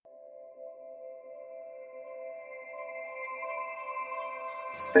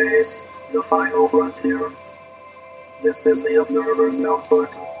Space, the final frontier. This is the Observer's Notebook,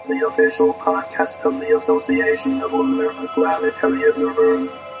 the official podcast of the Association of Lunar and Planetary Observers.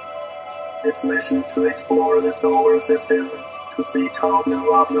 Its mission to explore the solar system, to seek out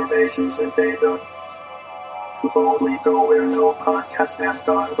new observations and data, to boldly go where no podcast has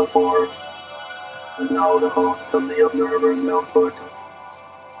gone before. And now the host of the Observer's Notebook,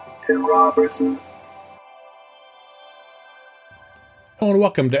 Tim Robertson. Hello and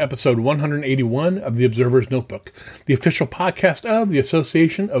welcome to episode 181 of the Observer's Notebook, the official podcast of the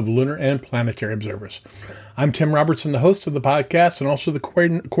Association of Lunar and Planetary Observers. I'm Tim Robertson, the host of the podcast and also the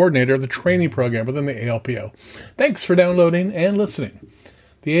coordinator of the training program within the ALPO. Thanks for downloading and listening.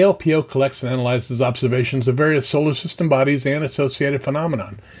 The ALPO collects and analyzes observations of various solar system bodies and associated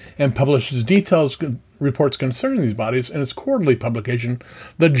phenomenon, and publishes detailed reports concerning these bodies in its quarterly publication,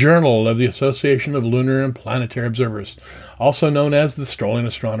 the Journal of the Association of Lunar and Planetary Observers, also known as the Strolling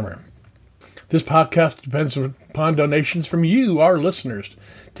Astronomer. This podcast depends upon donations from you, our listeners,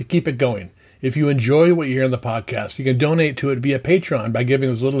 to keep it going. If you enjoy what you hear in the podcast, you can donate to it via Patreon by giving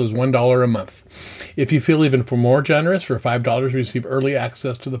as little as $1 a month. If you feel even more generous, for $5, you receive early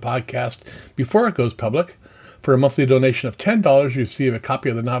access to the podcast before it goes public. For a monthly donation of $10, you receive a copy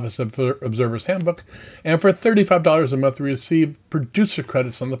of the Novice Observer's Handbook. And for $35 a month, you receive producer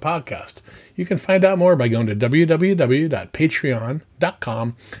credits on the podcast. You can find out more by going to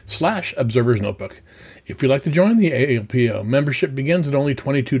www.patreon.com/observersnotebook. If you'd like to join the ALPO, membership begins at only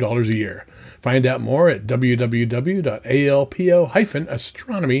 $22 a year. Find out more at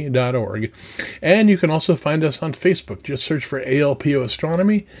www.alpo-astronomy.org. And you can also find us on Facebook. Just search for ALPO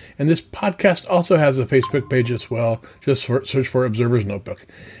Astronomy. And this podcast also has a Facebook page as well. Just search for Observer's Notebook.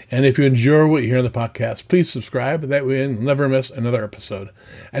 And if you enjoy what you hear in the podcast, please subscribe. That way you'll never miss another episode.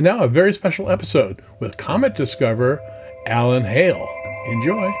 And now a very special episode with comet discoverer Alan Hale.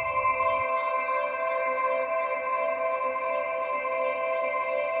 Enjoy.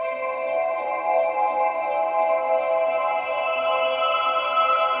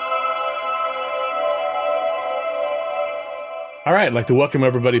 All right, I'd like to welcome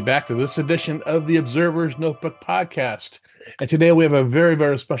everybody back to this edition of the Observer's Notebook podcast. And today we have a very,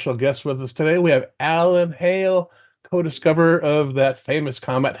 very special guest with us. Today we have Alan Hale, co-discoverer of that famous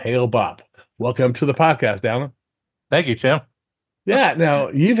comet Hale-Bopp. Welcome to the podcast, Alan. Thank you, Tim. Yeah, now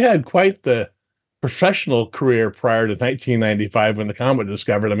you've had quite the professional career prior to 1995 when the comet was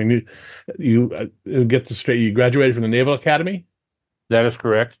discovered. I mean, you get this straight. You graduated from the Naval Academy? That is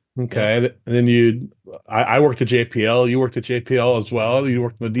correct. Okay. Yeah. Then I worked at JPL. You worked at JPL as well. You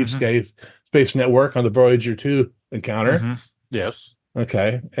worked in the Deep Space Network on the Voyager 2 encounter. Mm-hmm. Yes.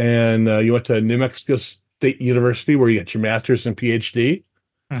 Okay. And you went to New Mexico State University where you got your master's and PhD.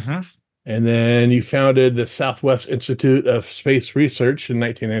 Mm-hmm. And then you founded the Southwest Institute of Space Research in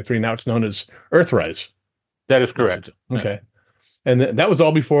 1993. Now it's known as Earthrise. That is correct. Okay. Yeah. And that was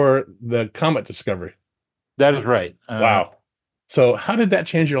all before the comet discovery. That is right. Wow. So how did that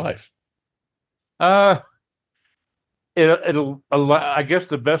change your life? I guess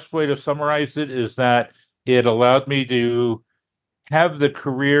the best way to summarize it is that it allowed me to have the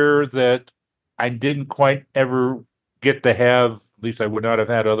career that I didn't quite ever get to have, at least I would not have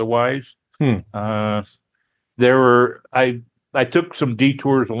had otherwise. I took some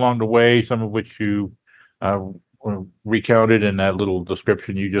detours along the way, some of which you recounted in that little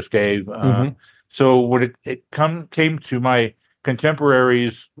description you just gave. So when it came to my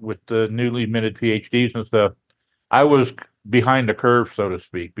contemporaries with the newly minted PhDs and stuff, I was behind the curve, so to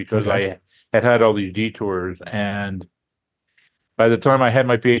speak, because I had all these detours. And by the time I had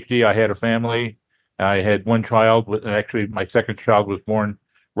my PhD, I had a family. I had one child, and actually my second child was born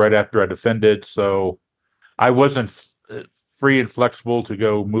right after I defended. So I wasn't free and flexible to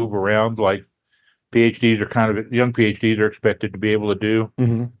go move around like PhDs are young PhDs are expected to be able to do.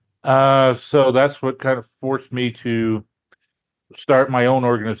 So that's what kind of forced me to start my own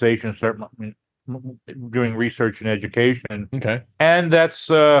organization, start doing research and education. Okay. And that's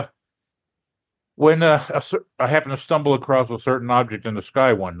when I happened to stumble across a certain object in the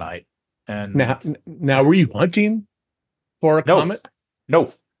sky one night. And now were you hunting for a comet?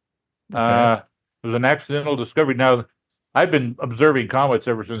 No. Okay. It was an accidental discovery. Now, I've been observing comets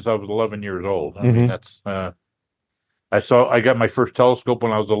ever since I was 11 years old. I mean, that's I got my first telescope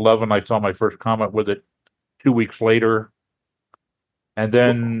when I was 11. I saw my first comet with it 2 weeks later. And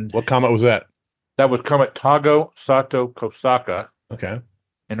then... What comet was that? That was Comet Tago-Sato-Kosaka. Okay.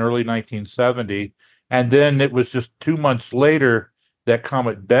 In early 1970. And then it was just 2 months later that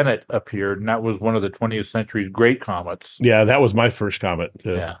comet Bennett appeared, and that was one of the 20th century's great comets. Yeah, that was my first comet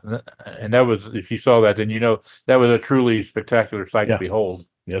too. Yeah, and that was, if you saw that, then that was a truly spectacular sight to Yeah. behold.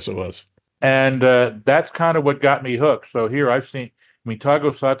 Yes, it was. And that's kind of what got me hooked. So here I've seen,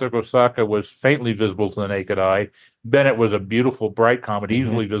 Mitago Sato Gosaka was faintly visible to the naked eye. Bennett was a beautiful, bright comet,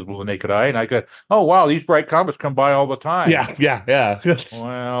 easily visible to the naked eye. And I go, oh, wow, these bright comets come by all the time. Yeah.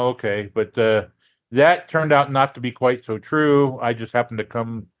 Well, okay. But that turned out not to be quite so true. I just happened to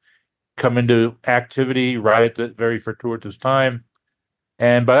come into activity right at the very fortuitous time.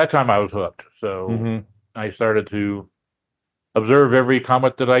 And by that time, I was hooked. So I started to observe every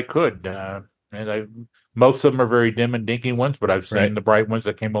comet that I could. And most of them are very dim and dinky ones, but I've seen the bright ones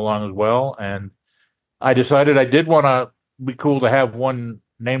that came along as well. And I decided I did want to be cool to have one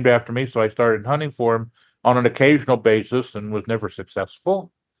named after me, so I started hunting for them on an occasional basis and was never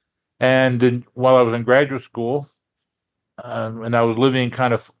successful. And then while I was in graduate school, and I was living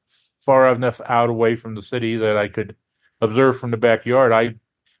kind of far enough out away from the city that I could observe from the backyard, I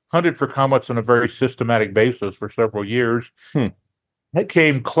hunted for comets on a very systematic basis for several years. It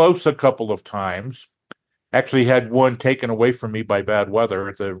came close a couple of times. Actually had one taken away from me by bad weather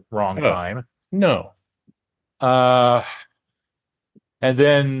at the wrong time. No. And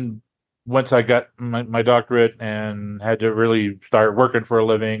then once I got my doctorate and had to really start working for a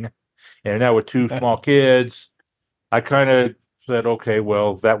living, and now with two small kids, I kind of said, okay,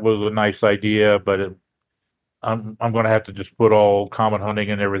 well, that was a nice idea, but I'm going to have to just put all comet hunting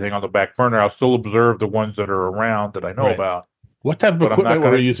and everything on the back burner. I'll still observe the ones that are around that I know about. What type of equipment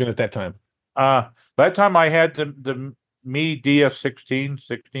were you using at that time? By that time, I had the Me DS16,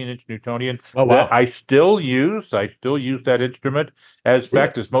 16-inch Newtonian. Oh, wow. That I still use. I still use that instrument. As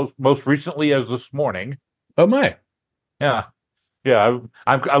fact, as most recently as this morning. Oh, my. Yeah.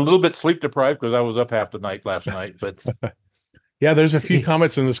 I'm a little bit sleep deprived because I was up half the night last night. But yeah, there's a few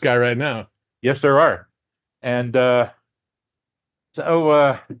comets in the sky right now. Yes, there are. And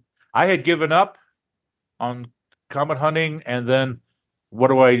so I had given up on comet hunting, and then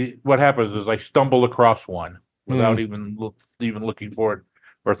what happens is I stumble across one without even looking for it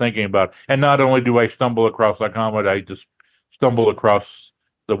or thinking about it. And not only do I stumble across a comet, I just stumble across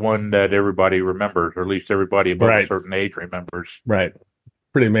the one that everybody remembers, or at least everybody above a certain age remembers. Right.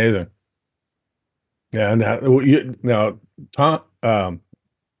 Pretty amazing. Yeah. Now Tom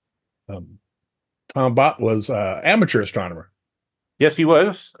Bott was amateur astronomer. Yes, he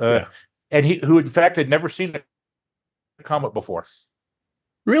was. And who in fact had never seen a comet before.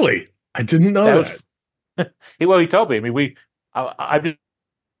 Really? I didn't know that. Well, he told me. I mean, I did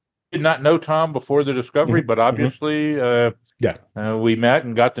not know Tom before the discovery, but obviously, we met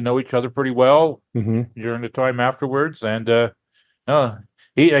and got to know each other pretty well during the time afterwards. And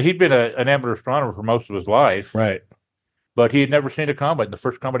he'd been an amateur astronomer for most of his life, right? But he had never seen a comet. And the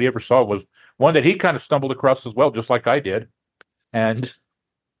first comet he ever saw was one that he kind of stumbled across as well, just like I did. And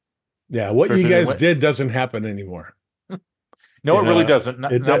what you guys did doesn't happen anymore. No, it really doesn't.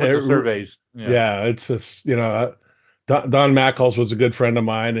 Not with the surveys. Yeah, it's just, Don Mackles was a good friend of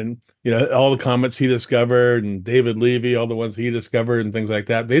mine, and all the comets he discovered, and David Levy, all the ones he discovered, and things like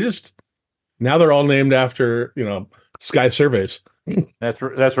that. Now they're all named after sky surveys. That's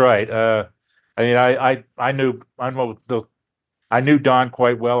right. I mean, I knew Don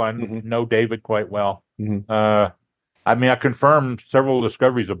quite well. I know David quite well. I mean, I confirmed several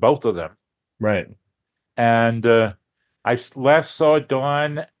discoveries of both of them. Right. And I last saw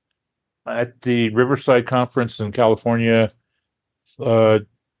Don at the Riverside Conference in California. 6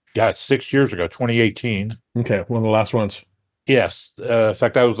 years ago, 2018. Okay, one of the last ones. Yes. In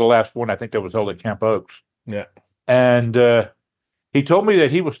fact, that was the last one I think that was held at Camp Oaks. Yeah. And he told me that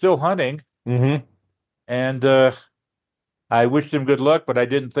he was still hunting. And I wished him good luck, but I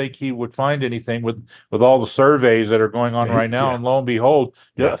didn't think he would find anything with all the surveys that are going on right now. And lo and behold,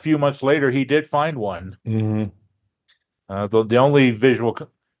 a few months later, he did find one. The only visual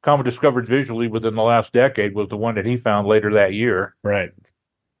comet discovered visually within the last decade was the one that he found later that year. Right.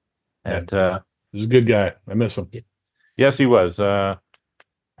 And he's a good guy. I miss him. Yes, he was. Sorry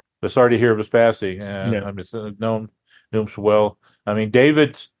to hear of his passing. I known him so well. I mean,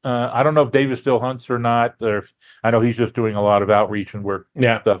 David's. I don't know if David still hunts or not. I know he's just doing a lot of outreach and work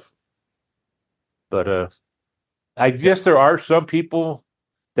stuff. But I guess there are some people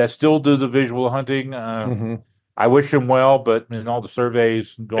that still do the visual hunting. I wish him well, but in all the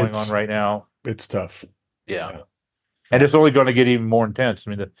surveys going on right now, it's tough. Yeah. And it's only going to get even more intense. I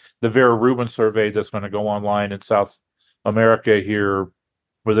mean, the Vera Rubin survey that's going to go online in South America here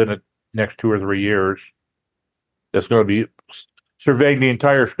within the next 2 or 3 years, that's going to be surveying the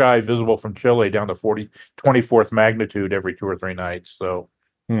entire sky visible from Chile down to 24th magnitude every 2 or 3 nights. So,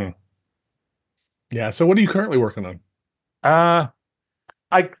 Yeah. So what are you currently working on? uh,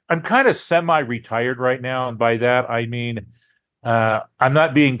 I'm kind of semi-retired right now, and by that I mean I'm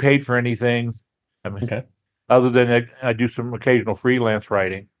not being paid for anything. I mean, Okay. other than I do some occasional freelance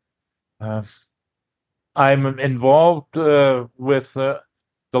writing. Uh, I'm involved with the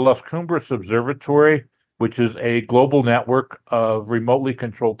Las Cumbres Observatory, which is a global network of remotely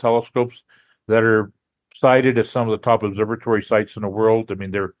controlled telescopes that are cited as some of the top observatory sites in the world. I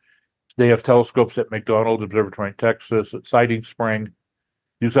mean, they have telescopes at McDonald Observatory in Texas, at Siding Spring,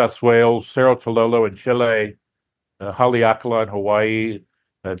 New South Wales, Cerro Tololo in Chile, Haleakala in Hawaii,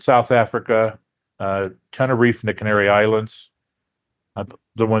 South Africa, Tenerife in the Canary Islands.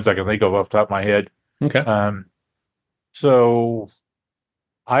 The ones I can think of off the top of my head. Okay. So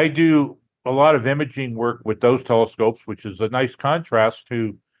I do a lot of imaging work with those telescopes, which is a nice contrast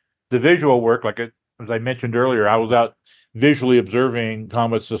to the visual work. As I mentioned earlier, I was out visually observing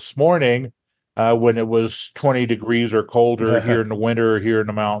comets this morning when it was 20 degrees or colder here in the winter, here in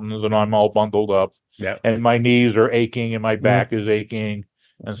the mountains, and I'm all bundled up. Yeah. And my knees are aching and my back is aching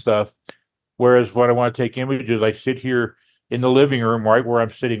and stuff. Whereas when I want to take images, I sit here in the living room right where I'm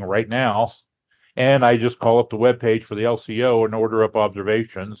sitting right now, and I just call up the webpage for the LCO and order up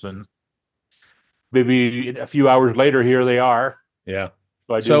observations, and maybe a few hours later, here they are. Yeah.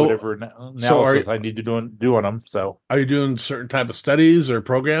 So I do whatever analysis I need to do on them. So, are you doing certain type of studies or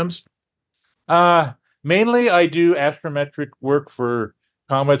programs? Mainly I do astrometric work for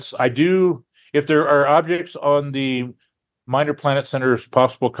comets. I do, if there are objects on the Minor Planet Center's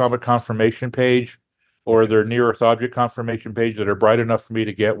possible comet confirmation page or their near Earth object confirmation page that are bright enough for me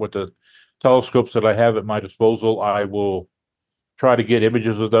to get with the telescopes that I have at my disposal, I will try to get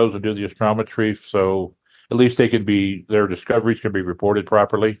images of those and do the astrometry. So at least their discoveries can be reported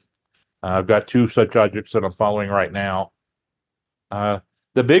properly. I've got 2 such objects that I'm following right now. The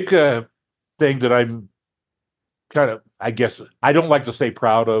big thing that I'm I guess, I don't like to say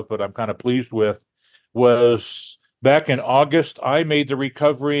proud of, but I'm kind of pleased with, was back in August, I made the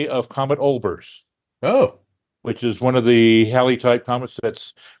recovery of Comet Olbers. Oh. Which is one of the Halley type comets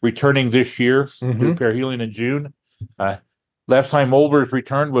that's returning this year to perihelion in June. Last time Olbers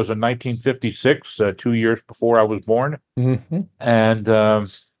returned was in 1956, 2 years before I was born. And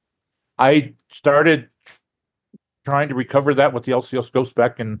I started trying to recover that with the LCO scopes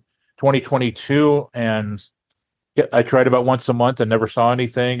back in 2022, and I tried about once a month and never saw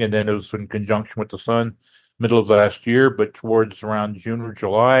anything. And then it was in conjunction with the sun, middle of last year, but towards around June or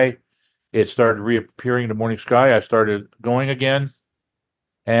July, it started reappearing in the morning sky. I started going again.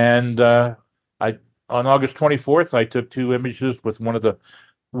 And on August 24th, I took 2 images with one of the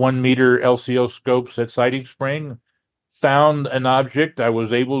 1 meter LCO scopes at Siding Spring, found an object. I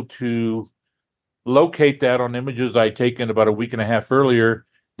was able to locate that on images I'd taken about a week and a half earlier.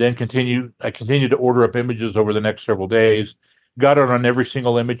 Then I continued to order up images over the next several days, got it on every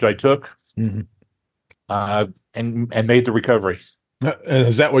single image I took, and made the recovery. And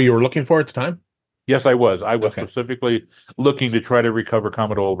is that what you were looking for at the time? Yes, I was. I was specifically looking to try to recover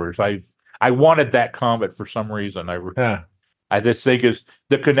Comet Olbers. I wanted that comet for some reason. I just think is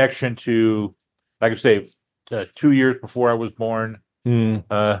the connection to, like I say, 2 years before I was born.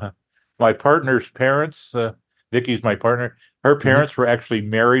 My partner's parents, Vicky's my partner. Her parents were actually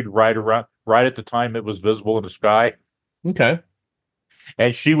married right at the time it was visible in the sky. Okay.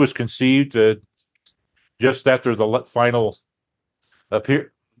 And she was conceived just after the final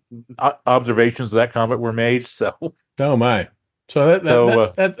observations of that comet were made. So, oh my! So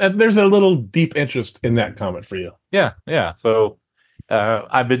that there's a little deep interest in that comet for you. Yeah. So,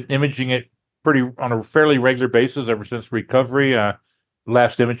 I've been imaging it on a fairly regular basis ever since recovery.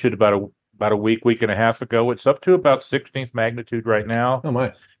 Last imaged it about a week and a half ago. It's up to about 16th magnitude right now. Oh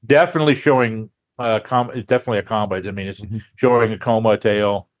my! Definitely showing it's definitely a comet. I mean, it's showing a coma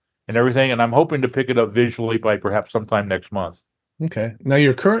tail and everything, and I'm hoping to pick it up visually by perhaps sometime next month. Okay. Now,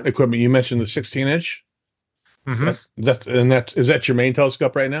 your current equipment, you mentioned the 16-inch. Is that your main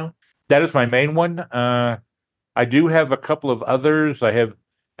telescope right now? That is my main one. I do have a couple of others. I have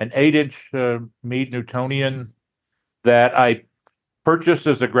an 8-inch Meade Newtonian that I purchased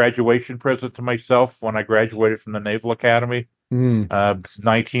as a graduation present to myself when I graduated from the Naval Academy.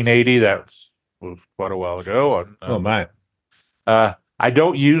 1980. That was quite a while ago. Oh my! I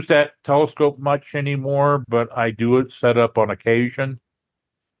don't use that telescope much anymore, but I do it set up on occasion.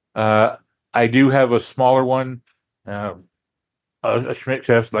 I do have a smaller one, a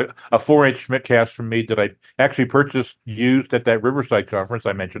Schmidt-Cast, like a 4-inch Schmidt-Cast from me that I actually used at that Riverside conference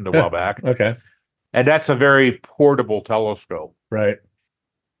I mentioned a while back. Okay. And that's a very portable telescope. Right.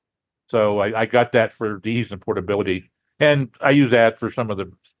 So I got that for the ease and portability. And I use that for some of the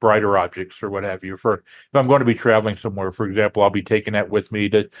brighter objects or what have you. For if I'm going to be traveling somewhere, for example, I'll be taking that with me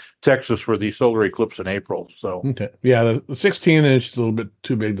to Texas for the solar eclipse in April. So Okay. Yeah, the 16 inch is a little bit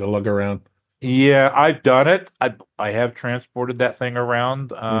too big to lug around. yeah, I've done it. I have transported that thing around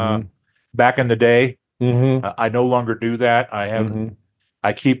Mm-hmm. back in the day. Mm-hmm. I no longer do that. Mm-hmm.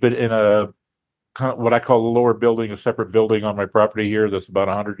 I keep it in a kind of what I call a lower building, a separate building on my property here that's about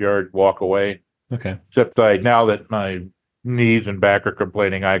 100-yard walk away. Okay. Except now that my knees and back are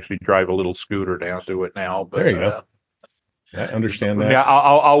complaining, I actually drive a little scooter down to it now. There But you go. I understand yeah, that.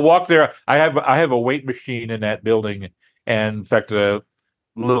 I'll walk there. I have a weight machine in that building, and in fact, a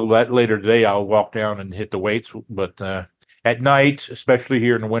little later today, I'll walk down and hit the weights. But at night, especially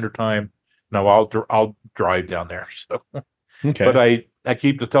here in the wintertime, no, I'll drive down there. So, but Okay. I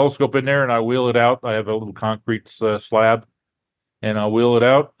keep the telescope in there and I wheel it out. I have a little concrete slab, and I'll wheel it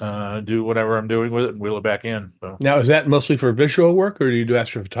out, do whatever I'm doing with it, and wheel it back in. So. Now, is that mostly for visual work or do you do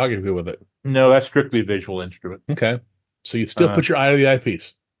astrophotography with it? No, that's strictly visual instrument. Okay. So you still Uh, put your eye to the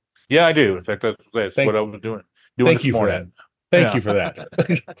eyepiece. yeah, I do. In fact, that's what Thank I was doing thank this you for that. morning. Thank Yeah, you for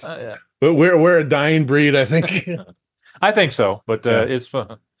that. yeah. But we're a dying breed, I think. I think so. But Yeah. it's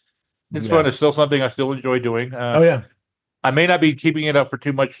fun. It's fun. Yeah. It's still something I still enjoy doing. Oh yeah. I may not be keeping it up for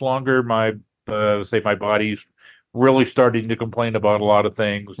too much longer. My say my body's really starting to complain about a lot of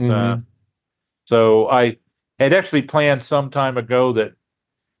things. Hmm. So I had actually planned some time ago that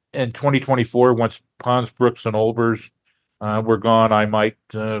in 2024, once Pons, Brooks, and Olbers were gone, I might,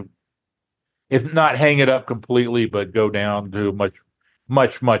 if not hang it up completely, but go down to a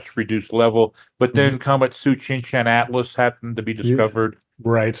much reduced level. But Hmm. then Comet Tsuchinshan Atlas happened to be discovered,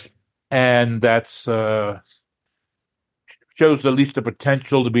 Right. and that's shows at least the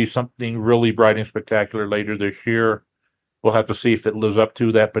potential to be something really bright and spectacular later this year. We'll have to see if it lives up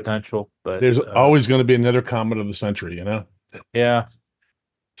to that potential. But There's always going to be another comet of the century, you know? yeah,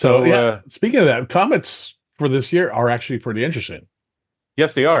 So so yeah, speaking of that, comets for this year are actually pretty interesting.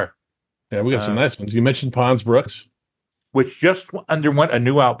 yes, they are. Yeah, we got some Uh, nice ones. You mentioned Pons Brooks. which just underwent a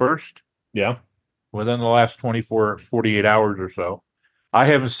new outburst Yeah. within the last 48 hours or so. I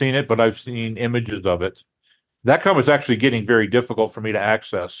haven't seen it, but I've seen images of it. That comet's actually getting very difficult for me to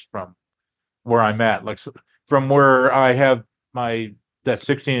access from where I'm at. Like from where I have my that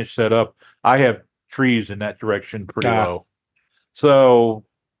 16-inch set up, I have trees in that direction pretty Ah. low. So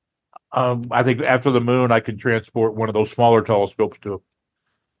I think after the moon, I can transport one of those smaller telescopes to a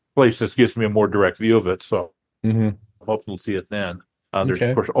place that gives me a more direct view of it. So Hmm. I'm hoping to see it then. There's, of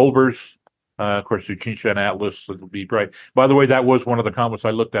Okay. course, Olbers, of course, Zuchinsha and Atlas. It'll be bright. By the way, that was one of the comets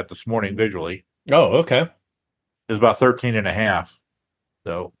I looked at this morning visually. Oh, okay. It was about 13 and a half.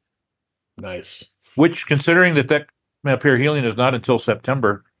 So, Nice. which, considering that perihelion is not until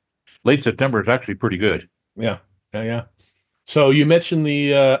September, late September is actually pretty good. Yeah. Yeah. Yeah. So you mentioned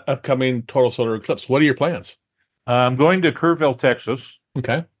the upcoming total solar eclipse. What are your plans? I'm going to Kerrville, Texas.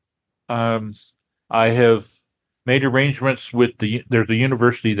 Okay. Um, I have made arrangements with there's a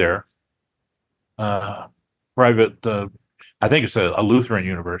university there, private, I think it's a Lutheran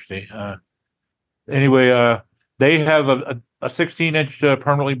university. Anyway, they have a 16-inch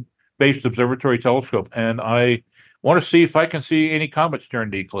permanently based observatory telescope, and I want to see if I can see any comets during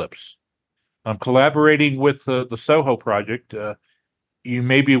the eclipse. I'm collaborating with the SOHO project. You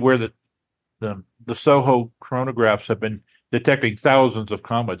may be aware that the SOHO chronographs have been detecting thousands of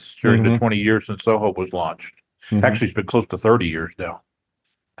comets during the Hmm. 20 years since SOHO was launched. Hmm. Actually, it's been close to 30 years now.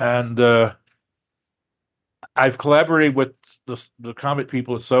 And I've collaborated with the comet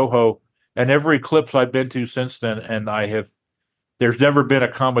people at SOHO, and every eclipse I've been to since then, and there's never been a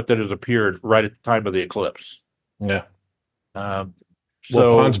comet that has appeared right at the time of the eclipse. Yeah. Um,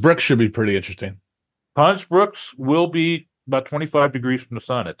 Well, Pons so Brooks should be pretty interesting. Pons Brooks will be about 25 degrees from the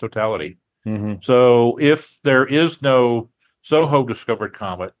sun at totality. Hmm. So if there is no SOHO discovered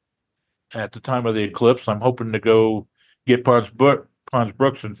comet at the time of the eclipse, I'm hoping to go get Pons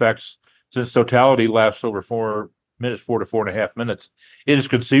Brooks. In fact, since totality lasts over 4 minutes, 4 to 4.5 minutes, it is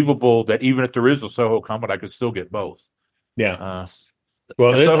conceivable that even if there is a SOHO comet, I could still get both. Yeah. A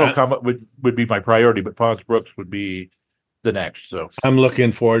Well, SOHO comet would be my priority, but Pons Brooks would be the next. So I'm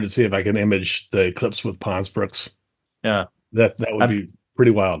looking forward to see if I can image the eclipse with Pons Brooks. yeah, That would I'm be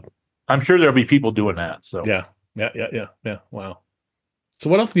pretty wild. I'm sure there'll be people doing that. So Yeah. Yeah. Yeah. Yeah. Yeah. Wow. So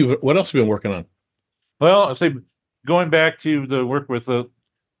what else have you been working on? well, I say going back to the work with the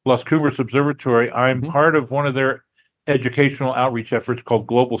Las Cumbres Observatory, I'm Hmm. part of one of their educational outreach efforts called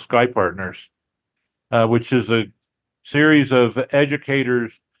Global Sky Partners, which is a series of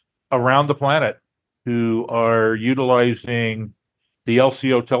educators around the planet who are utilizing the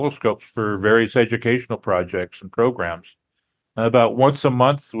LCO telescopes for various educational projects and programs. About once a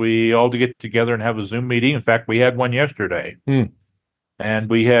month, we all get together and have a Zoom meeting. In fact, we had one yesterday, and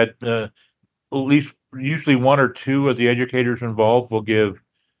we had at least usually one or two of the educators involved will give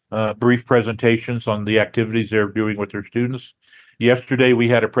brief presentations on the activities they're doing with their students. Yesterday, we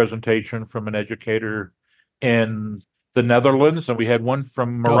had a presentation from an educator in the Netherlands, and we had one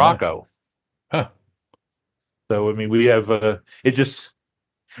from Morocco. Huh. So, I mean, we have it just.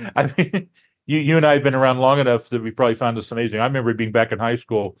 I mean, you and I have been around long enough that we probably found this amazing. I remember being back in high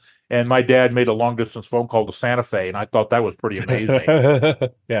school, and my dad made a long distance phone call to Santa Fe, and I thought that was pretty amazing.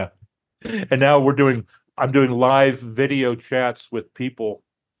 Yeah. And now I'm doing live video chats with people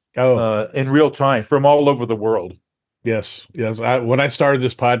in real time from all over the world. Yes. When I started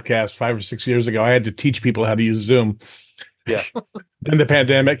this podcast 5 or 6 years ago, I had to teach people how to use Zoom. Yeah. Then the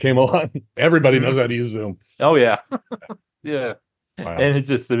pandemic came along. Everybody knows how to use Zoom. Oh yeah. Yeah. Wow. And it's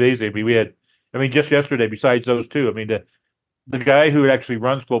just amazing. I mean, just yesterday, besides those two, I mean, the guy who actually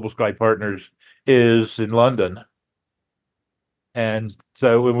runs Global Sky Partners is in London. And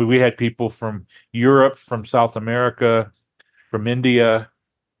so we had people from Europe, from South America, from India.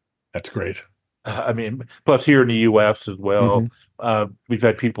 That's great. I mean, plus here in the U.S. as well. We've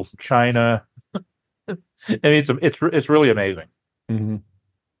had people from China. I mean, it's really amazing. Mm-hmm.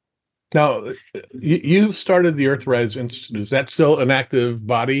 Now, you started the Earthrise Institute. Is that still an active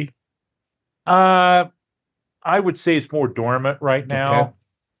body? I would say it's more dormant right now.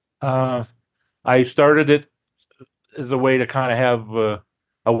 Okay. I started it as a way to kind of have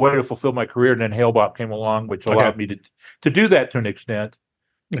a way to fulfill my career, and then Hale came along, which allowed me to do that to an extent.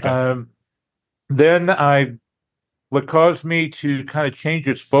 Okay. Then what caused me to kind of change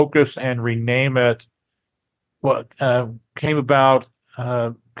its focus and rename it, came about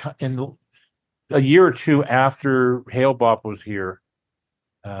in a year or two after Hale was here.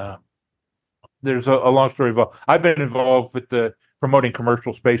 There's a long story involved. I've been involved with the promoting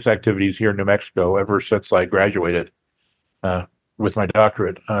commercial space activities here in New Mexico ever since I graduated with my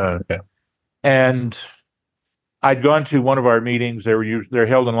doctorate. And I'd gone to one of our meetings. They're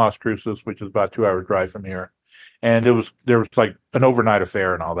held in Las Cruces, which is about a 2-hour drive from here. And there was like an overnight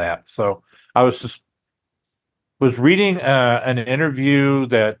affair and all that. So I was reading an interview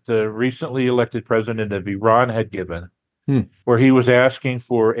that the recently elected president of Iran had given, where he was asking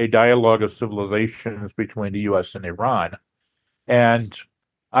for a dialogue of civilizations between the U.S. and Iran. And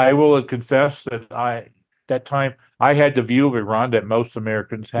I will confess that that time I had the view of Iran that most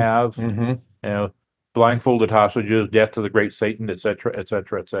Americans have, blindfolded hostages, death to the great Satan, et cetera, et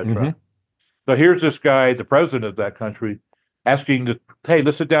cetera, et cetera. So here's this guy, the president of that country, asking hey,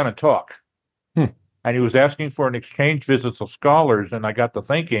 let's sit down and talk. And he was asking for an exchange visit of scholars, and I got to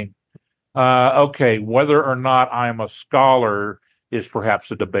thinking, okay, whether or not I'm a scholar is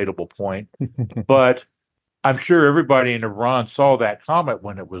perhaps a debatable point, but I'm sure everybody in Iran saw that comet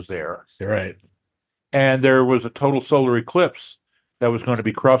when it was there. You're right. And there was a total solar eclipse that was going to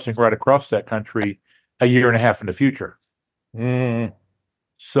be crossing right across that country a year and a half in the future.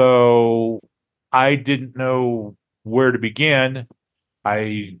 So I didn't know where to begin.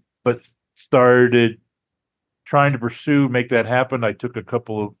 But started trying to make that happen. I took a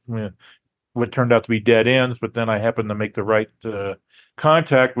couple of what turned out to be dead ends, but then I happened to make the right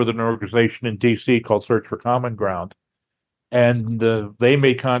contact with an organization in D.C. called Search for Common Ground. And they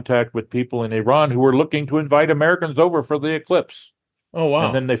made contact with people in Iran who were looking to invite Americans over for the eclipse. Oh,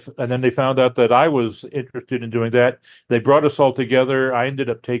 wow. And then they found out that I was interested in doing that. They brought us all together. I ended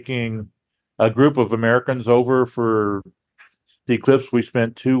up taking a group of Americans over for the eclipse. We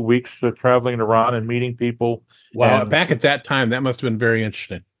spent 2 weeks traveling around and meeting people. Wow. Back at that time, that must have been very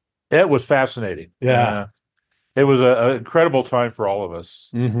interesting. It was fascinating. Yeah. It was an incredible time for all of us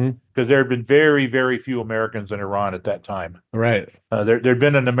because there had been very, very few Americans in Iran at that time. Right. There'd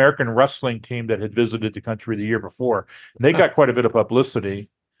been an American wrestling team that had visited the country the year before. And they got quite a bit of publicity,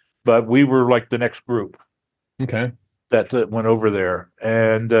 but we were like the next group. Okay. That went over there,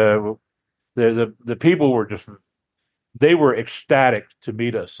 and the people were they were ecstatic to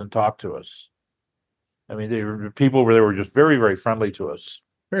meet us and talk to us. I mean, they were just very, very friendly to us.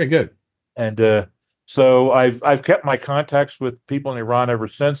 Very good. And so I've kept my contacts with people in Iran ever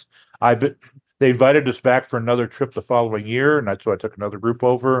since. They invited us back for another trip the following year, and so I took another group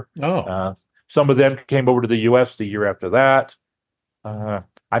over. Some of them came over to the U.S. the year after that.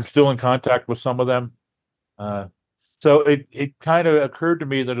 I'm still in contact with some of them. So it kind of occurred to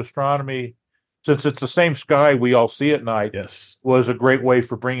me that astronomy, since it's the same sky we all see at night, was a great way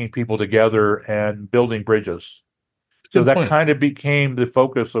for bringing people together and building bridges. So that kind of became the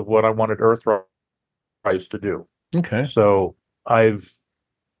focus of what I wanted Earthrise to do. Okay. So I've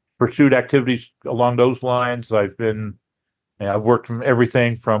pursued activities along those lines. I've worked from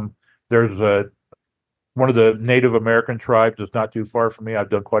everything from there's one of the Native American tribes is not too far from me. I've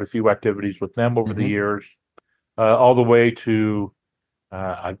done quite a few activities with them over the years, all the way to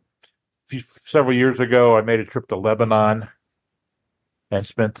several years ago, I made a trip to Lebanon and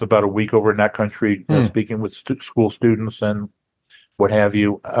spent about a week over in that country speaking with school students and what have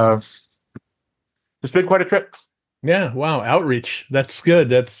you. It's been quite a trip. Yeah, wow, outreach. That's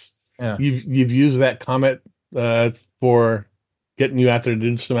good. Yeah. You've used that comet for getting you out there to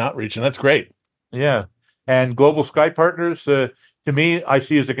do some outreach, and that's great. Yeah. And Global Sky Partners, to me, I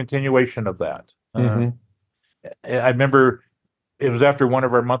see as a continuation of that. I remember it was after one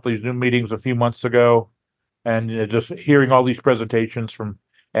of our monthly Zoom meetings a few months ago, and just hearing all these presentations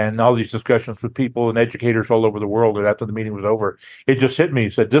and all these discussions with people and educators all over the world. And after the meeting was over, it just hit me.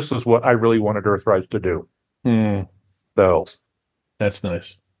 Said, "This is what I really wanted Earthrise to do." So that's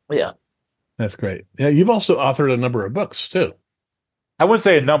nice. Yeah, that's great. Yeah, you've also authored a number of books too. I wouldn't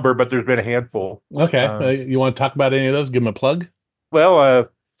say a number, but there's been a handful. Okay, you want to talk about any of those? Give them a plug. Well,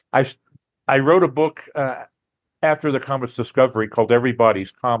 I wrote a book after the comet's discovery called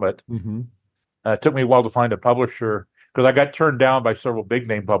Everybody's Comet. It took me a while to find a publisher because I got turned down by several big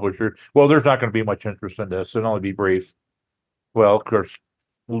name publishers. Well, there's not going to be much interest in this. It'll only be brief. Well, of course,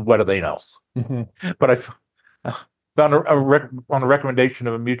 what do they know? But I found on a recommendation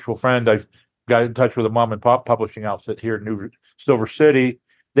of a mutual friend, I got in touch with a mom and pop publishing outfit here in New Silver City.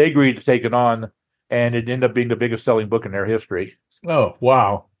 They agreed to take it on, and it ended up being the biggest selling book in their history. Oh,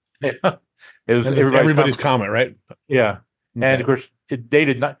 wow. It was Everybody's Comet, right? Yeah. Okay. And of course,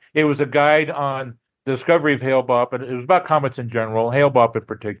 it was a guide on the discovery of Hale Bopp, and it was about comets in general, Hale Bopp in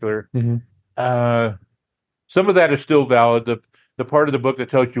particular. Some of that is still valid. The part of the book that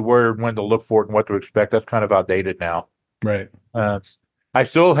tells you where and when to look for it and what to expect, that's kind of outdated now. Right. I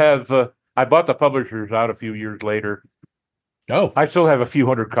still have, I bought the publishers out a few years later. Oh. I still have a few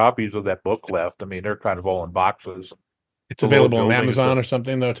hundred copies of that book left. I mean, they're kind of all in boxes. It's available on Amazon or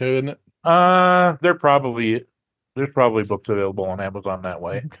something, though, too, isn't it? There's probably books available on Amazon that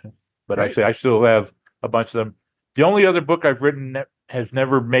way. Okay. But right. I still have a bunch of them. The only other book I've written that has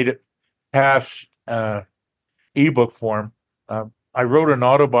never made it past ebook form. I wrote an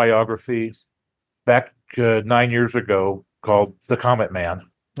autobiography back 9 years ago called The Comet Man.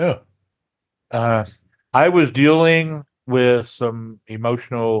 Oh. I was dealing with some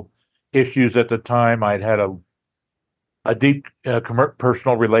emotional issues at the time. I'd had a deep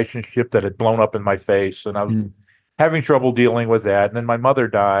personal relationship that had blown up in my face, and I was having trouble dealing with that. And then my mother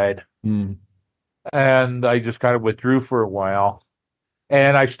died, and I just kind of withdrew for a while.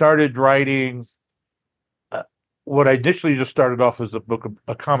 And I started writing what I initially just started off as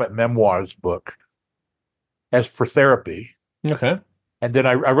a comet memoirs book, as for therapy. Okay. And then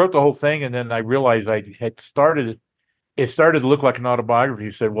I wrote the whole thing, and then I realized I had started. It started to look like an autobiography.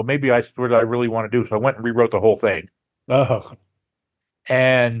 You said, "Well, maybe that's what I really want to do." So I went and rewrote the whole thing. Oh.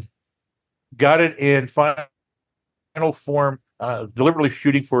 And got it in final form, deliberately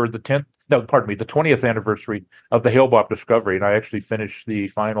shooting for the 20th anniversary of the Hale Bopp discovery. And I actually finished the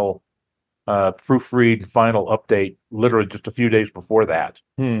final proofread and final update literally just a few days before that.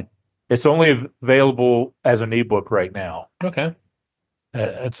 It's only available as an ebook right now. Okay.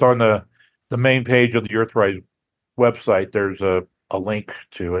 It's on the main page of the Earthrise website. There's a link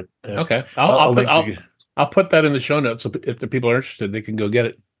to it. Okay. I'll put that in the show notes, so if the people are interested, they can go get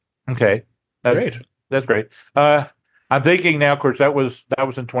it. Okay. Great. That's great. I'm thinking now, of course, that was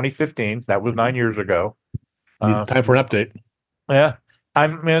in 2015. That was 9 years ago. Time for an update. Yeah.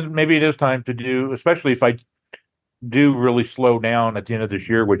 Maybe it is time to do, especially if I do really slow down at the end of this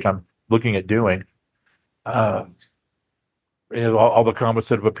year, which I'm looking at doing. All the comets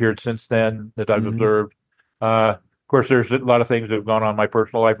that have appeared since then that I've observed. Of course, there's a lot of things that have gone on in my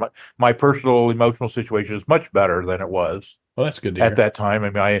personal life. My personal emotional situation is much better than it was. Well, that's good to hear. At that time. I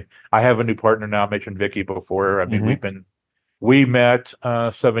mean, I have a new partner now. I mentioned Vicky before. I mean, we met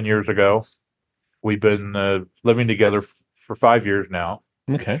 7 years ago. We've been living together for 5 years now.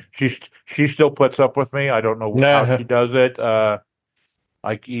 Okay. She still puts up with me. I don't know how she does it.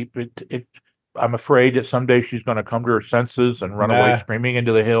 I keep it. I'm afraid that someday she's going to come to her senses and run away screaming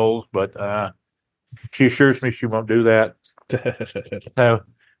into the hills, but she assures me she won't do that.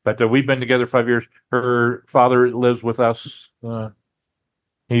 But we've been together 5 years. Her father lives with us.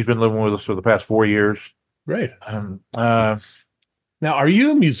 He's been living with us for the past 4 years. Great. Now, are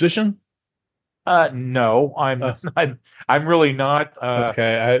you a musician? No, I'm really not.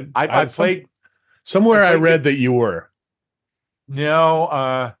 Okay. I played somewhere. I read that you were.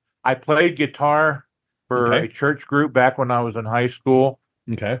 No, I played guitar for a church group back when I was in high school.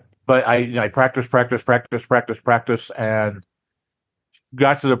 Okay. But I practice, and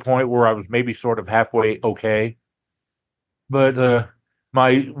got to the point where I was maybe sort of halfway okay. But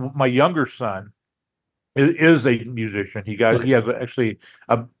my younger son is a musician. He has actually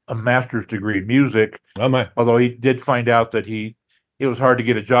a master's degree in music. Oh my! Although he did find out that it was hard to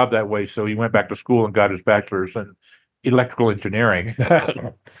get a job that way, so he went back to school and got his bachelor's in electrical engineering.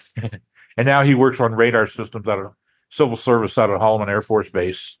 And now he works on radar systems out of civil service out of Holloman Air Force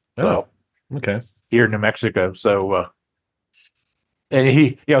Base. Oh, okay. Here in New Mexico. So, and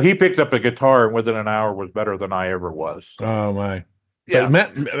he picked up a guitar and within an hour was better than I ever was. Oh my! Yeah.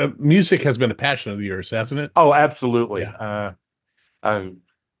 But music has been a passion of yours, hasn't it? Oh, absolutely. Yeah. And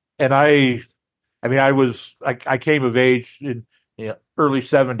I came of age in early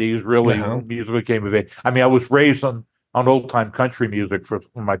 70s, really. Music came of age. I mean, I was raised on old time country music from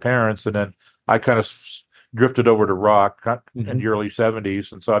my parents, and then I kind of drifted over to rock in the early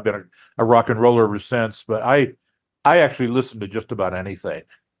 70s, and so I've been a rock and roller ever since. But I actually listen to just about anything.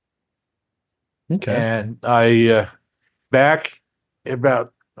 Okay. And I back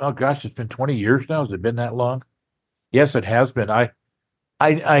about, oh gosh, it's been 20 years now. Has it been that long? Yes, it has been. I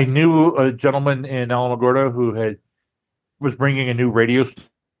knew a gentleman in Alamogordo who was bringing a new radio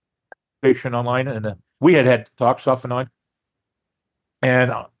station online, and we had talks off and on.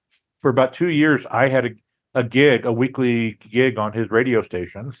 And for about 2 years, I had a weekly gig on his radio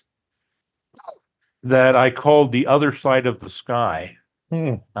station that I called "The Other Side of the Sky."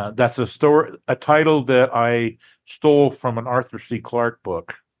 That's a title that I stole from an Arthur C. Clarke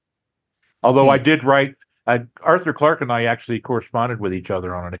book. Although I did write, Arthur Clarke and I actually corresponded with each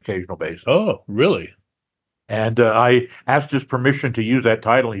other on an occasional basis. Oh, really? And I asked his permission to use that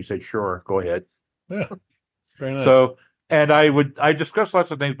title. He said, "Sure, go ahead." Yeah, very nice. So, and I discussed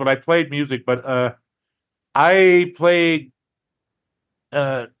lots of things, but I played music. But I played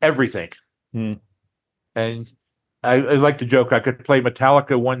everything. And I like to joke I could play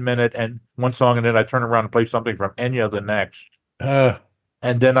Metallica 1 minute and one song, and then I turn around and play something from Enya the next.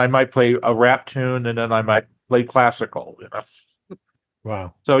 And then I might play a rap tune, and then I might play classical.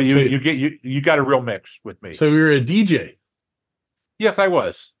 Wow! So you got a real mix with me. So you're a DJ? Yes, I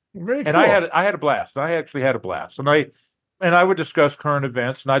was. Very cool. And I had a blast. I actually had a blast, and I would discuss current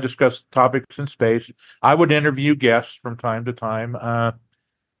events, and I discussed topics in space. I would interview guests from time to time.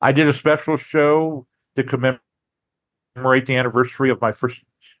 I did a special show to commemorate the anniversary of my first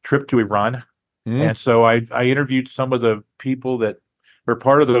trip to Iran. And so I interviewed some of the people that were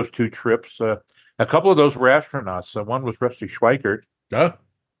part of those 2 trips. A couple of those were astronauts. One was Rusty Schweikert,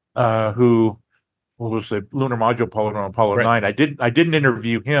 who was the lunar module pilot on Apollo 9. I didn't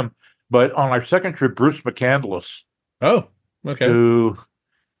interview him, but on our second trip, Bruce McCandless. Oh, okay. Who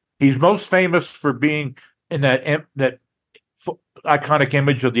he's most famous for being in that iconic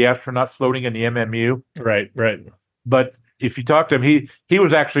image of the astronaut floating in the MMU. Right. But if you talk to him, he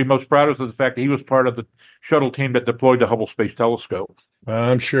was actually most proud of the fact that he was part of the shuttle team that deployed the Hubble Space Telescope.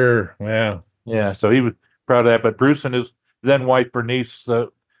 I'm sure. Wow. Yeah, so he was proud of that. But Bruce and his then wife Bernice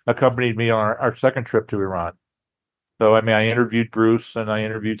accompanied me on our second trip to Iran. So I interviewed Bruce, and I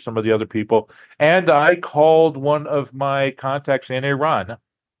interviewed some of the other people, and I called one of my contacts in Iran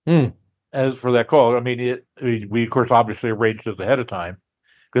as for that call. We of course obviously arranged this ahead of time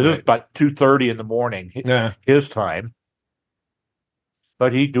because it was about 2:30 in the morning his time.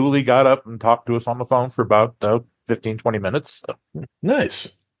 But he duly got up and talked to us on the phone for about 15, 20 minutes.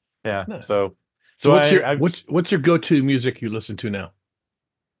 Nice. Yeah. Nice. So what's your go-to music you listen to now?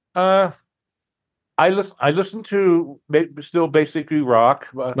 I listen to still basically rock.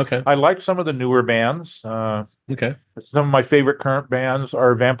 Okay. I like some of the newer bands. Okay. Some of my favorite current bands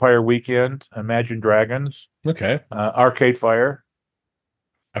are Vampire Weekend, Imagine Dragons, okay, Arcade Fire.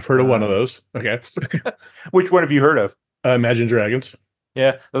 I've heard of one of those. Okay. Which one have you heard of? Imagine Dragons.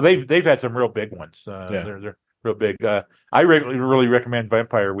 Yeah, well, they've had some real big ones. They're real big. I really recommend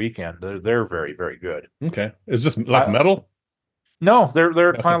Vampire Weekend. They're very, very good. Okay. Is this like metal? No,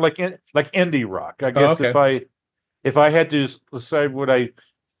 they're kind of like indie rock. I guess if I had to decide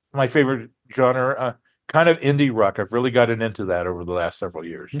my favorite genre, kind of indie rock. I've really gotten into that over the last several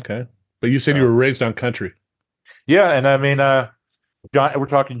years. Okay, but you said you were raised on country. Yeah, and we're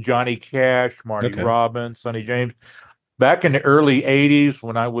talking Johnny Cash, Marty Robbins, Sonny James. Back in the early 80s,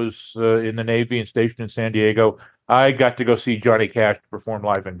 when I was in the Navy and stationed in San Diego, I got to go see Johnny Cash perform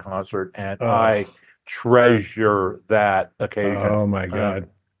live in concert, and I treasure that occasion. Oh, my God.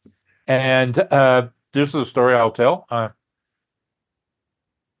 And this is a story I'll tell.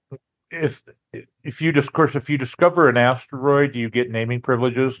 If you discover an asteroid, you get naming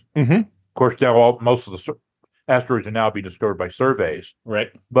privileges. Mm-hmm. Of course, now most of the asteroids are now being discovered by surveys.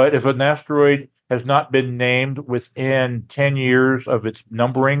 Right. But if an asteroid has not been named within 10 years of its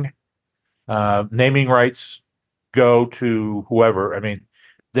numbering, naming rights go to whoever. I mean,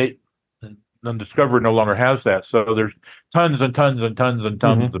 the Discoverer no longer has that. So there's tons and tons and tons and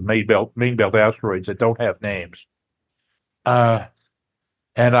tons of main belt asteroids that don't have names. And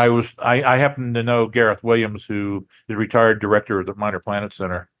I happen to know Gareth Williams, who is retired director of the Minor Planet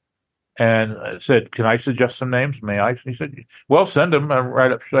Center, and said, "Can I suggest some names? May I?" He said, "Well, send them,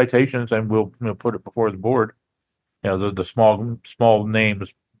 write up citations, and we'll put it before the board. The small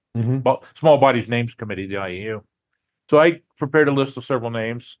names, small bodies names committee, the IEU." So I prepared a list of several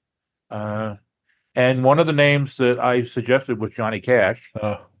names, and one of the names that I suggested was Johnny Cash,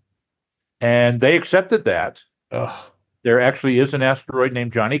 and they accepted that. There actually is an asteroid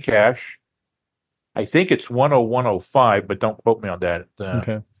named Johnny Cash. I think it's 10105, but don't quote me on that.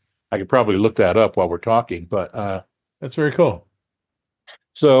 Okay. I could probably look that up while we're talking, but that's very cool.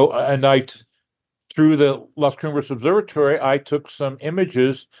 So, and through the Las Cumbres Observatory, I took some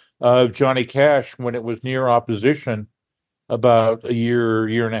images of Johnny Cash when it was near opposition about a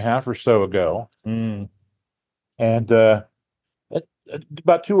year and a half or so ago. And about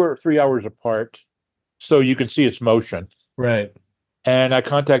 2 or 3 hours apart, so you can see its motion. Right. And I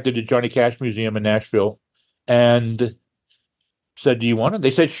contacted the Johnny Cash Museum in Nashville and said, "Do you want it?"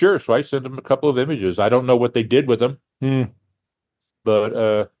 They said, "Sure." So I sent them a couple of images. I don't know what they did with them.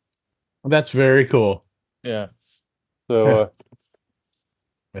 But that's very cool. Yeah. So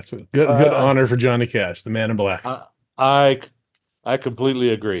that's a good honor for Johnny Cash, the Man in Black. I completely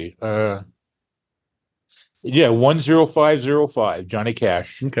agree. Yeah, 10505, Johnny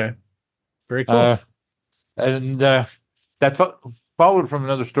Cash. Okay. Very cool. And that followed from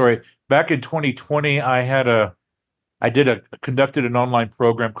another story. Back in 2020, conducted an online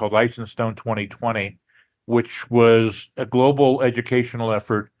program called Ice and Stone 2020, which was a global educational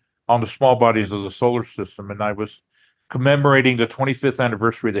effort on the small bodies of the solar system. And I was commemorating the 25th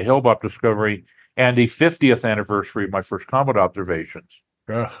anniversary of the Hale discovery and the 50th anniversary of my first comet observations.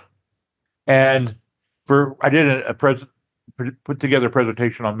 And I did put together a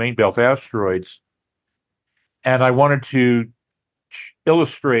presentation on main belt asteroids, and I wanted to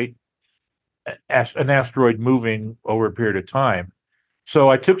illustrate an asteroid moving over a period of time. So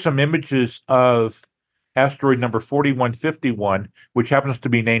I took some images of asteroid number 4151, which happens to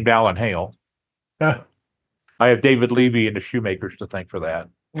be named Alan Hale. I have David Levy and the Shoemakers to thank for that.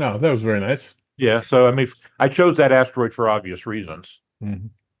 No, that was very nice. Yeah, so I mean, I chose that asteroid for obvious reasons.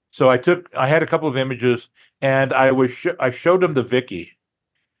 So I had a couple of images, and I showed them to Vicky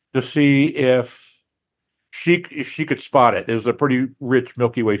to see if she could spot it. It was a pretty rich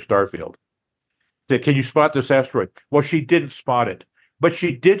Milky Way star field. Said, "Can you spot this asteroid?" Well, she didn't spot it, but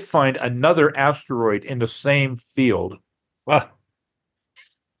she did find another asteroid in the same field. Wow.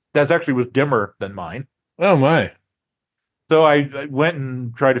 That actually was dimmer than mine. Oh my. So I went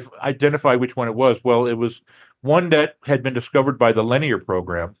and tried to identify which one it was. Well, it was one that had been discovered by the Linear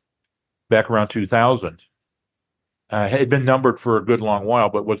program back around 2000. Had been numbered for a good long while,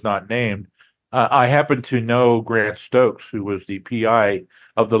 but was not named. I happened to know Grant Stokes, who was the PI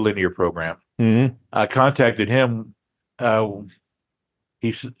of the Linear program. I contacted him.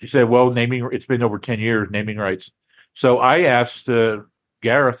 He said, "Well, it's been over 10 years, naming rights." So I asked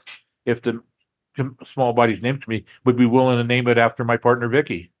Gareth if the small body's named to me would be willing to name it after my partner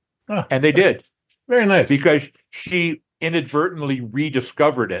Vicky, and they did. Very nice, because she inadvertently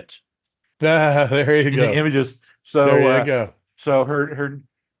rediscovered it. There you go. The images. So there you go. So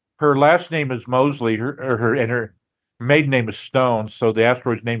her last name is Mosley. Her maiden name is Stone. So the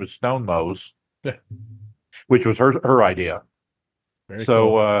asteroid's name is Stone Mose, which was her idea. Very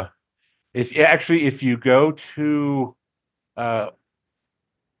cool. If you go to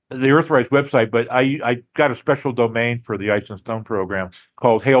the Earthrise website, but I got a special domain for the Ice and Stone program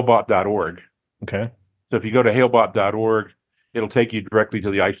called halebot.org. Okay. So if you go to halebot.org, it'll take you directly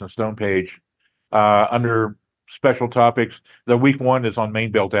to the Ice and Stone page. Under special topics, the week 1 is on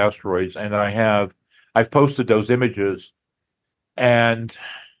main belt asteroids, and I've posted those images. And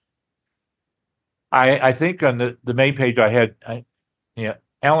I think on the main page I had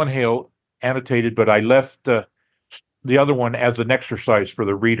Alan Hale annotated, but I left the other one as an exercise for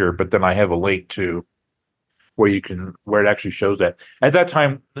the reader, but then I have a link to where it actually shows that. At that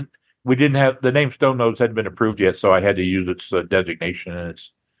time, we didn't have the name Stone Nose hadn't been approved yet, so I had to use its designation and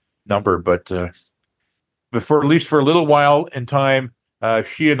its number. But for at least for a little while in time,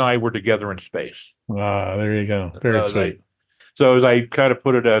 she and I were together in space. There you go. Very sweet. So as I kind of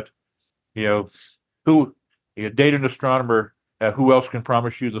put it at, date an astronomer who else can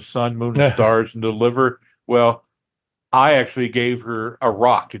promise you the sun, moon, and stars and deliver? Well, I actually gave her a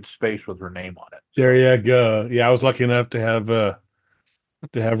rock in space with her name on it. There you go. Yeah, I was lucky enough to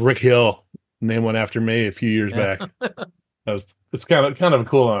have Rick Hill name one after me a few years Yeah. back. It's kind of a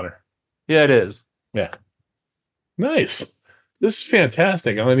cool honor. Yeah, it is. Yeah. Nice. This is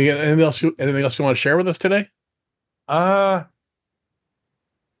fantastic. Anything else you want to share with us today? I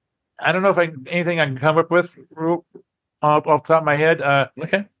don't know if anything I can come up with off the top of my head.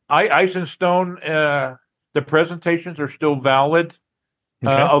 Okay. Ice and Stone, the presentations are still valid,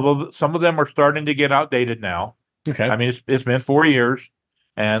 Okay. although some of them are starting to get outdated now. Okay. I mean, it's been 4 years,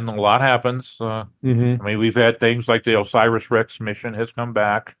 and a lot happens. I mean, we've had things like the Osiris Rex mission has come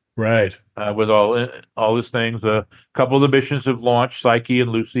back, Right. with all these things. A couple of the missions have launched. Psyche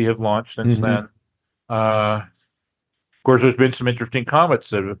and Lucy have launched since then. Of course, there's been some interesting comets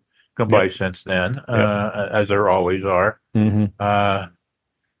that have come by since then, as there always are.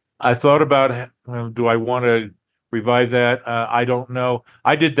 I thought about, do I want to revive that? I don't know.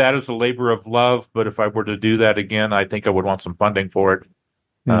 I did that as a labor of love, but if I were to do that again, I think I would want some funding for it.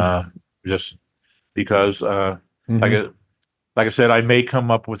 Just because, like I said, I may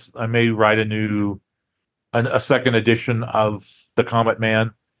write a second edition of the Comet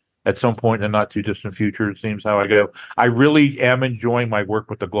Man at some point in the not too distant future. It seems how I go. I really am enjoying my work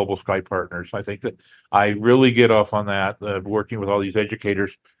with the Global Sky Partners. I think that I really get off on that, working with all these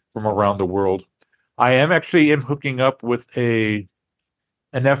educators from around the world. I am hooking up with an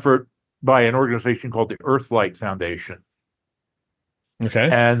effort by an organization called the Earthlight Foundation. Okay.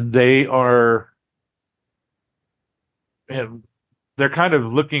 And they're kind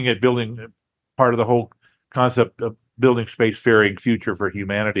of looking at building part of the whole concept of building spacefaring future for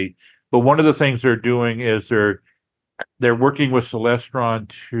humanity. But one of the things they're doing is they're working with Celestron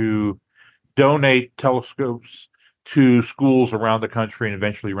to donate telescopes to schools around the country and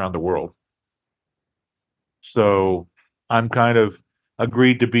eventually around the world. So I'm kind of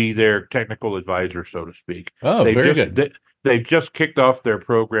agreed to be their technical advisor, so to speak. Oh, very good. They've just kicked off their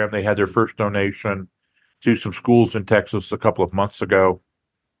program. They had their first donation to some schools in Texas a couple of months ago,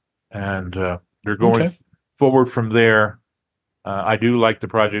 and they're going forward from there. I do like the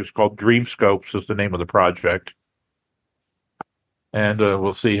project. It's called Dreamscopes is the name of the project, and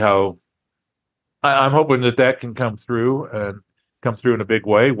we'll see how. I'm hoping that can come through in a big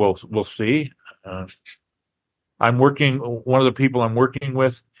way. We'll see. One of the people I'm working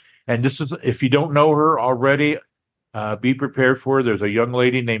with, and this is, if you don't know her already, be prepared for her. There's a young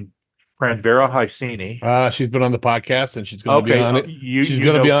lady named Pranvera Hysini. She's been on the podcast, and she's going to be on it. She's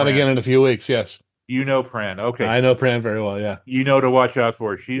going to be on again in a few weeks. Yes. You know Pran. Okay. I know Pran very well. Yeah. You know to watch out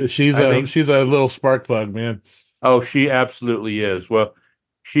for her. She's a little spark plug, man. Oh, she absolutely is. Well,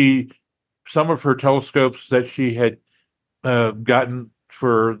 some of her telescopes that she had gotten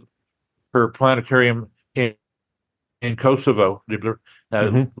for her planetarium in Kosovo, they were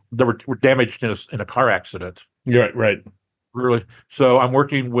damaged in a car accident. Yeah, right. Really. So I'm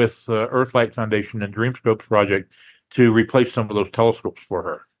working with Earthlight Foundation and Dreamscopes project to replace some of those telescopes for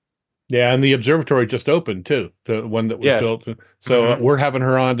her. Yeah, and the observatory just opened too, the one that was built. So we're having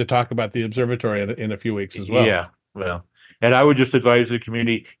her on to talk about the observatory in a few weeks as well. Yeah, well, and I would just advise the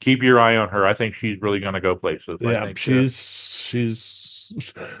community, keep your eye on her. I think she's really going to go places. Yeah, I think,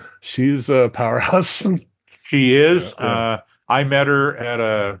 she's a powerhouse. She is. Yeah. I met her at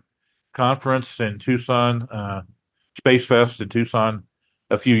a conference in Tucson, Space Fest in Tucson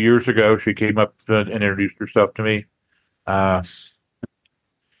a few years ago. She came up and introduced herself to me.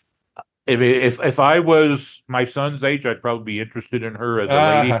 If I was my son's age, I'd probably be interested in her as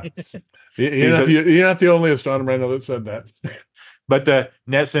a lady. You're not the only astronomer I know that said that. But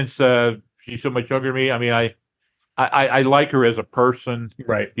since she's so much younger than me, I mean, I like her as a person.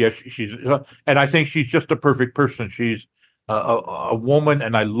 Right. Yes, and I think she's just a perfect person. She's a woman,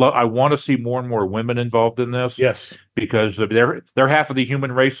 and I want to see more and more women involved in this. Yes, because they're half of the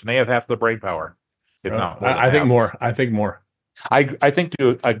human race, and they have half the brain power. If not, I think more. I think more. I tend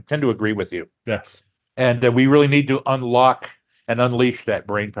to agree with you. Yes, and we really need to unlock and unleash that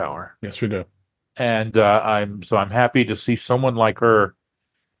brain power. Yes, we do. And I'm happy to see someone like her,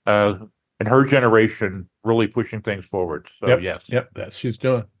 in her generation, really pushing things forward. So yes, that's she's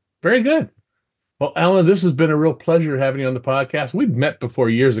doing very good. Well, Alan, this has been a real pleasure having you on the podcast. We've met before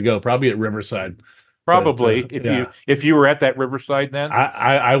years ago, probably at Riverside. Probably, if you were at that Riverside then.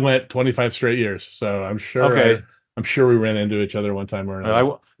 I went 25 straight years, so I'm sure. Okay. I'm sure we ran into each other one time or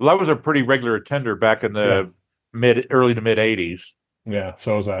another. I was a pretty regular attender back in the early to mid 80s. Yeah,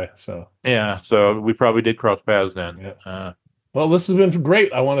 so was I. So so we probably did cross paths then. Yeah. Well, this has been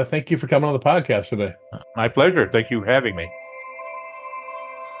great. I want to thank you for coming on the podcast today. My pleasure. Thank you for having me.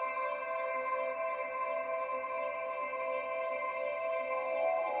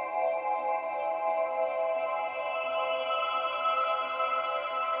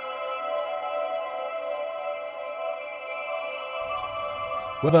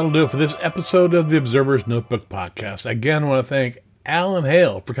 Well, that'll do it for this episode of the Observer's Notebook podcast. Again, I want to thank Al and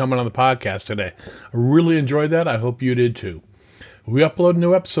Hale for coming on the podcast today. I really enjoyed that. I hope you did too. We upload a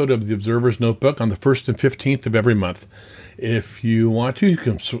new episode of the Observer's Notebook on the 1st and 15th of every month. If you want to, you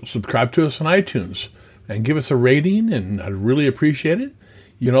can subscribe to us on iTunes and give us a rating, and I'd really appreciate it.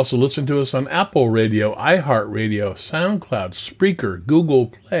 You can also listen to us on Apple Radio, iHeartRadio, SoundCloud, Spreaker, Google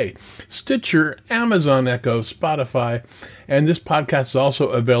Play, Stitcher, Amazon Echo, Spotify, and this podcast is also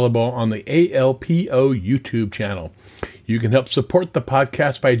available on the ALPO YouTube channel. You can help support the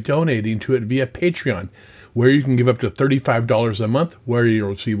podcast by donating to it via Patreon, where you can give up to $35 a month, where you'll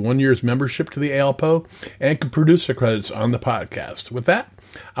receive 1 year's membership to the ALPO and can producer credits on the podcast. With that,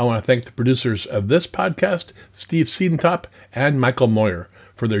 I want to thank the producers of this podcast, Steve Siedentop and Michael Moyer,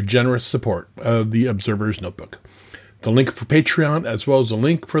 for their generous support of the Observer's Notebook. The link for Patreon, as well as the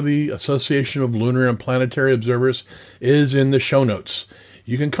link for the Association of Lunar and Planetary Observers, is in the show notes.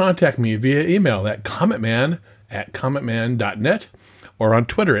 You can contact me via email at cometman@cometman.net or on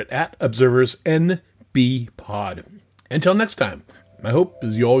Twitter at observersnbpod. Until next time, my hope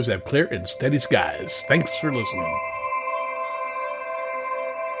is you always have clear and steady skies. Thanks for listening.